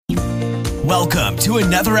Welcome to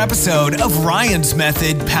another episode of Ryan's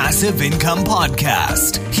Method Passive Income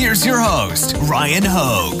Podcast. Here's your host, Ryan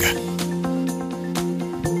Hogue.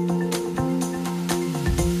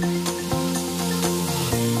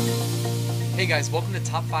 Hey guys, welcome to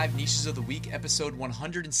Top 5 Niches of the Week, episode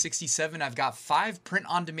 167. I've got 5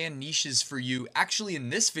 print-on-demand niches for you. Actually, in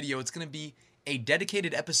this video, it's going to be a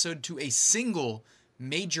dedicated episode to a single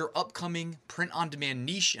major upcoming print-on-demand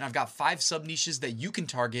niche, and I've got 5 sub-niches that you can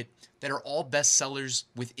target that are all best sellers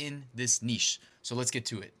within this niche. So let's get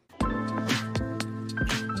to it.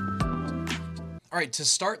 All right, to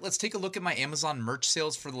start, let's take a look at my Amazon merch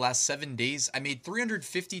sales for the last 7 days. I made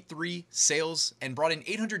 353 sales and brought in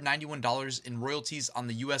 $891 in royalties on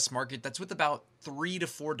the US market. That's with about $3 to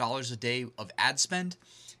 $4 a day of ad spend.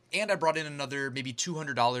 And I brought in another maybe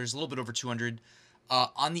 $200, a little bit over $200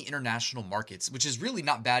 on the international markets, which is really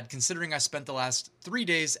not bad considering I spent the last 3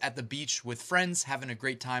 days at the beach with friends having a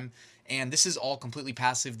great time. And this is all completely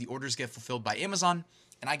passive. The orders get fulfilled by Amazon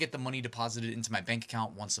and I get the money deposited into my bank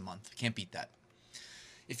account once a month. Can't beat that.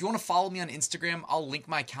 If you want to follow me on Instagram, I'll link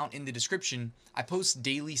my account in the description. I post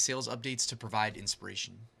daily sales updates to provide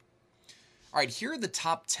inspiration. All right, here are the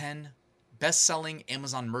top 10 best-selling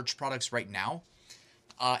Amazon merch products right now.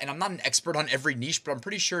 And I'm not an expert on every niche, but I'm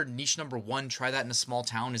pretty sure niche number 1, Try That in a Small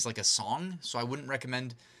Town, is like a song. So I wouldn't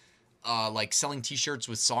recommend like selling t-shirts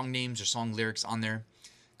with song names or song lyrics on there.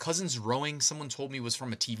 Cousins Rowing, someone told me was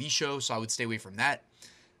from a TV show, so I would stay away from that.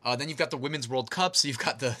 Then you've got the Women's World Cup, so you've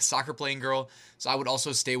got the soccer playing girl, so I would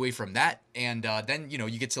also stay away from that. And then, you know,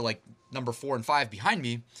 you get to like number 4 and 5 behind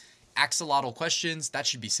me. Axolotl questions, that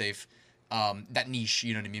should be safe. That niche,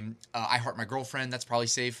 you know what I mean? I Heart My Girlfriend, that's probably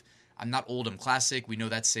safe. I'm not old, I'm classic. We know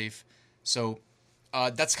that's safe. So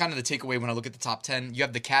that's kind of the takeaway when I look at the top 10. You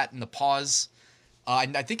have the cat and the paws.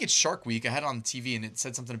 And I think it's Shark Week. I had it on the TV and it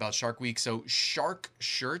said something about Shark Week. So shark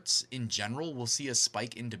shirts in general will see a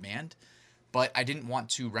spike in demand. But I didn't want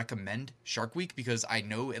to recommend Shark Week because I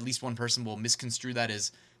know at least one person will misconstrue that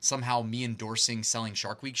as somehow me endorsing selling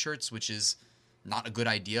Shark Week shirts, which is not a good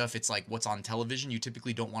idea. If it's like what's on television, you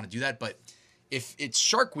typically don't want to do that. But if it's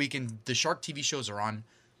Shark Week and the shark TV shows are on,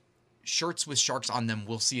 shirts with sharks on them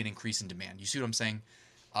will see an increase in demand. You see what I'm saying?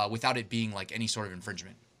 Without it being like any sort of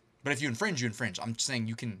infringement. But if you infringe, you infringe. I'm saying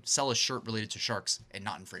you can sell a shirt related to sharks and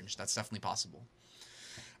not infringe. That's definitely possible.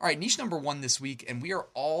 All right, niche number 1 this week, and we are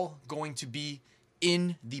all going to be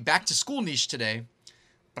in the back to school niche today,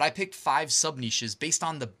 but I picked 5 sub niches based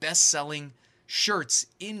on the best selling shirts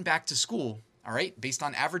in back to school, all right, based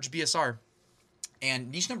on average BSR.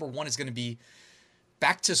 And niche number 1 is going to be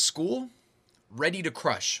back to school, ready to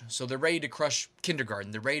crush. So they're ready to crush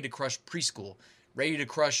kindergarten, they're ready to crush preschool, ready to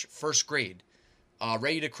crush first grade,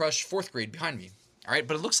 ready to crush 4th grade behind me, all right?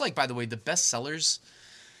 But it looks like, by the way, the best sellers,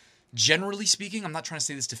 generally speaking, I'm not trying to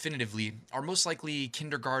say this definitively, are most likely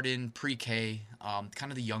kindergarten, pre-K,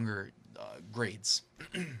 kind of the younger grades.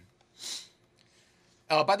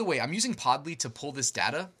 By the way, I'm using Podly to pull this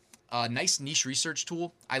data. Nice niche research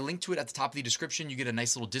tool. I linked to it at the top of the description. You get a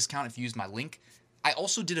nice little discount if you use my link. I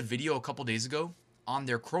also did a video a couple days ago on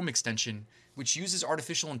their Chrome extension, which uses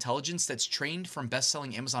artificial intelligence that's trained from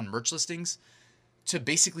best-selling Amazon merch listings to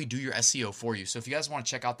basically do your SEO for you. So if you guys want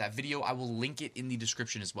to check out that video, I will link it in the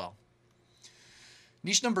description as well.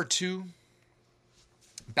 Niche number 2,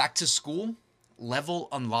 back to school, level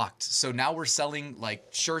unlocked. So now we're selling like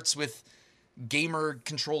shirts with gamer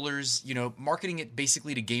controllers, you know, marketing it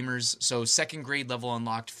basically to gamers. So 2nd grade level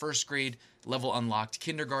unlocked, 1st grade level unlocked,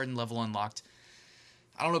 kindergarten level unlocked.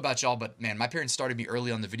 I don't know about y'all, but man, my parents started me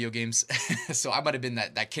early on the video games. So I might have been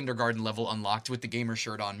that kindergarten level unlocked with the gamer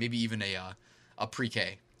shirt on, maybe even a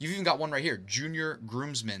pre-K. You've even got one right here, junior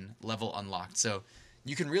groomsman level unlocked. So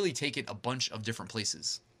you can really take it a bunch of different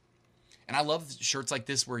places. And I love shirts like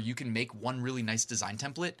this where you can make one really nice design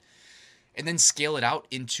template and then scale it out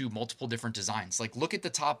into multiple different designs. Like look at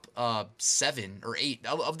the top 7 or 8.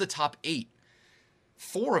 Of the top 8,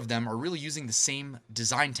 4 of them are really using the same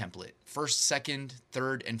design template. 1st, 2nd,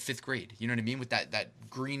 3rd, and 5th grade. You know what I mean? With that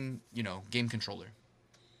green, you know, game controller.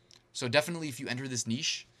 So definitely if you enter this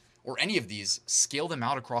niche, or any of these, scale them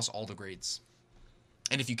out across all the grades.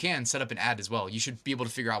 And if you can, set up an ad as well. You should be able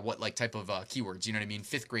to figure out what like type of keywords, you know what I mean?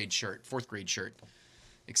 5th grade shirt, 4th grade shirt,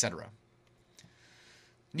 etc.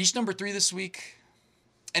 Niche number 3 this week.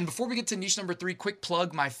 And before we get to niche number 3, quick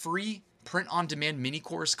plug, my free print-on-demand mini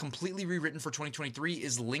course, completely rewritten for 2023,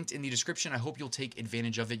 is linked in the description. I hope you'll take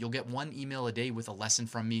advantage of it. You'll get 1 email a day with a lesson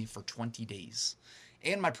from me for 20 days.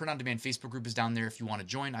 And my print-on-demand Facebook group is down there if you want to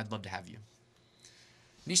join. I'd love to have you.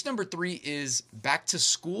 Niche number 3 is back to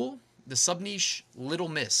school, the sub-niche Little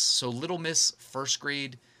Miss. So Little Miss 1st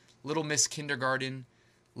grade, Little Miss kindergarten,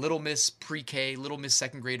 Little Miss pre-K, Little Miss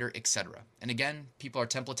second grader, etc. And again, people are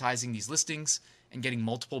templatizing these listings and getting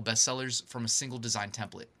multiple bestsellers from a single design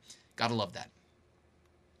template. Gotta love that.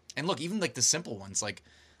 And look, even like the simple ones, like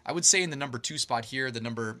I would say in the number 2 spot here, the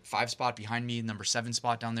number 5 spot behind me, number 7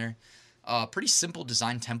 spot down there, pretty simple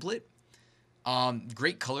design template.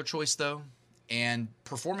 Great color choice though, and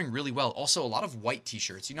performing really well. Also, a lot of white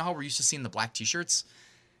t-shirts. You know how we're used to seeing the black t-shirts?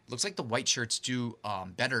 It looks like the white shirts do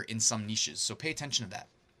better in some niches, so pay attention to that.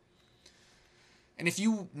 And if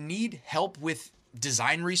you need help with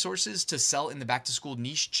design resources to sell in the back-to-school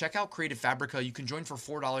niche, check out Creative Fabrica. You can join for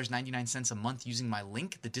 $4.99 a month using my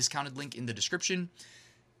link, the discounted link in the description.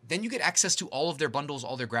 Then you get access to all of their bundles,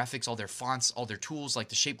 all their graphics, all their fonts, all their tools, like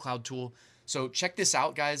the Shape Cloud tool. So check this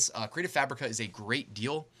out, guys. Creative Fabrica is a great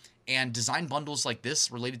deal. And design bundles like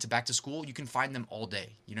this related to back-to-school, you can find them all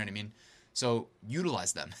day. You know what I mean? So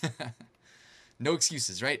utilize them. No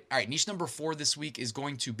excuses, right? All right, niche number 4 this week is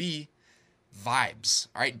going to be vibes.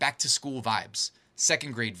 All right, back-to-school vibes.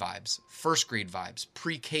 Second grade vibes, first grade vibes,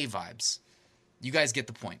 pre-K vibes. You guys get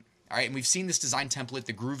the point. All right, and we've seen this design template,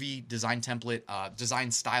 the groovy design template,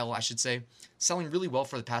 design style, I should say, selling really well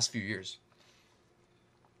for the past few years.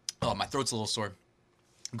 Oh, my throat's a little sore.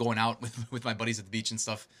 Going out with my buddies at the beach and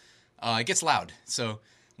stuff. It gets loud. So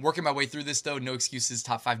I'm working my way through this, though. No excuses.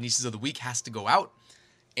 Top 5 niches of the week has to go out.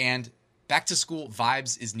 And back to school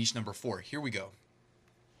vibes is niche number 4. Here we go.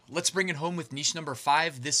 Let's bring it home with niche number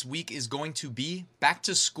 5. This week is going to be back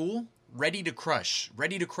to school, ready to crush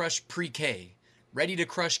pre-K, ready to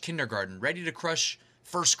crush kindergarten, ready to crush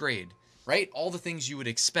first grade, right? All the things you would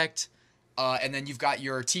expect. And then you've got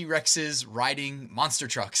your T-Rexes riding monster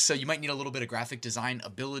trucks. So you might need a little bit of graphic design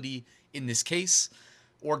ability in this case,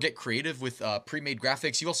 or get creative with pre-made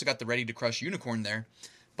graphics. You also got the ready to crush unicorn there,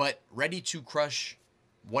 but ready to crush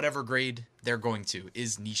whatever grade they're going to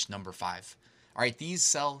is niche number 5. All right, these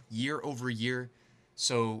sell year over year,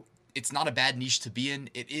 so it's not a bad niche to be in.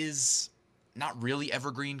 It is not really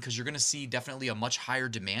evergreen because you're going to see definitely a much higher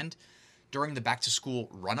demand during the back-to-school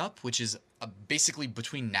run-up, which is basically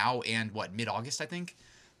between now and, mid-August, I think.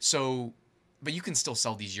 So, but you can still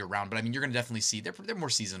sell these year-round. But, I mean, you're going to definitely see they're more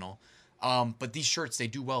seasonal. But these shirts, they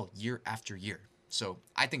do well year after year. So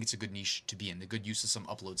I think it's a good niche to be in, the good use of some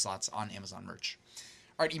upload slots on Amazon merch.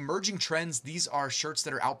 All right, emerging trends. These are shirts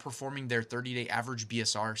that are outperforming their 30-day average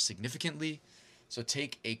BSR significantly. So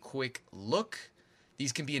take a quick look.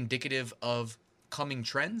 These can be indicative of coming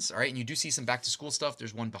trends. All right, and you do see some back-to-school stuff.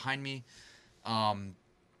 There's one behind me.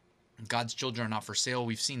 God's Children Are Not For Sale.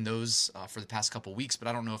 We've seen those for the past couple weeks, but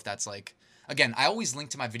I don't know if that's like... Again, I always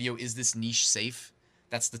link to my video, Is This Niche Safe?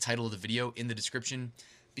 That's the title of the video in the description.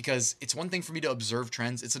 Because it's one thing for me to observe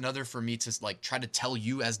trends. It's another for me to like try to tell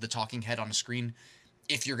you as the talking head on a screen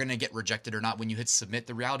if you're going to get rejected or not when you hit submit.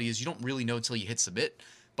 The reality is you don't really know until you hit submit.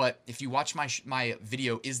 But if you watch my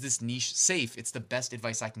video, Is This Niche Safe? It's the best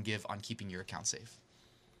advice I can give on keeping your account safe.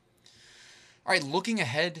 All right, looking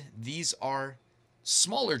ahead, these are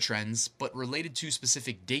smaller trends, but related to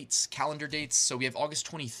specific dates, calendar dates. So we have August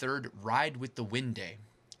 23rd, Ride with the Wind Day.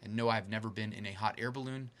 And no, I've never been in a hot air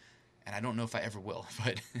balloon, and I don't know if I ever will,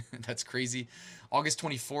 but that's crazy. August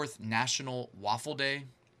 24th, National Waffle Day.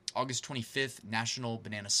 August 25th, National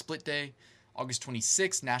Banana Split Day. August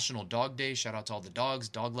 26th, National Dog Day. Shout out to all the dogs,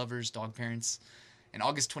 dog lovers, dog parents. And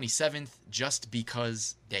August 27th, Just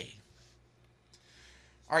Because Day.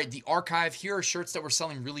 All right, the archive. Here are shirts that were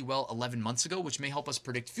selling really well 11 months ago, which may help us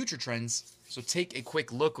predict future trends. So take a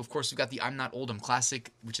quick look. Of course, we've got the I'm Not Old, I'm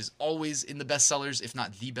Classic, which is always in the bestsellers, if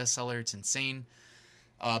not the bestseller. It's insane.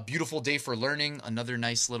 Beautiful Day for Learning, another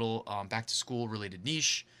nice little back-to-school related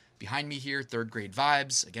niche. Behind me here, Third Grade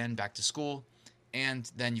Vibes, again, back to school.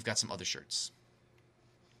 And then you've got some other shirts.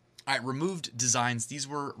 All right, removed designs. These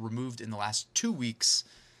were removed in the last 2 weeks.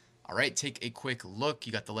 All right, take a quick look.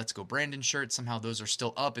 You got the Let's Go Brandon shirt. Somehow those are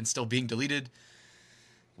still up and still being deleted.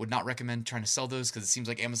 Would not recommend trying to sell those because it seems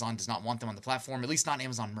like Amazon does not want them on the platform, at least not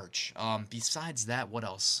Amazon merch. Besides that, what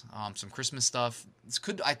else? Some Christmas stuff.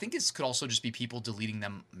 I think this could also just be people deleting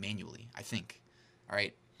them manually, I think. All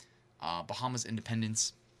right, Bahamas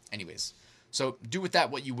Independence. Anyways, so do with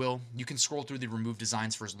that what you will. You can scroll through the removed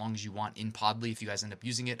designs for as long as you want in Podly if you guys end up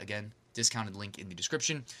using it. Again, discounted link in the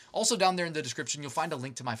description. Also down there in the description, you'll find a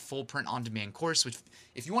link to my full print-on-demand course, which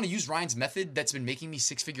if you want to use Ryan's method that's been making me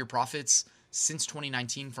six-figure profits since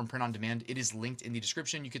 2019 from print on demand, it is linked in the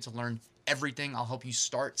description. You get to learn everything. I'll help you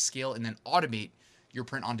start, scale, and then automate your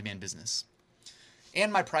print on demand business.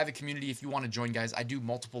 and my private community if you want to join, guys. I do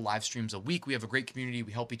multiple live streams a week. We have a great community.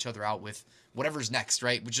 We help each other out with whatever's next,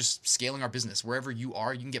 right? We're just scaling our business. Wherever you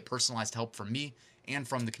are, you can get personalized help from me and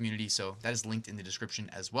from the community. So that is linked in the description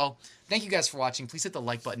as well. Thank you guys for watching. Please hit the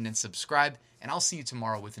like button and subscribe, and I'll see you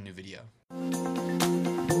tomorrow with a new video.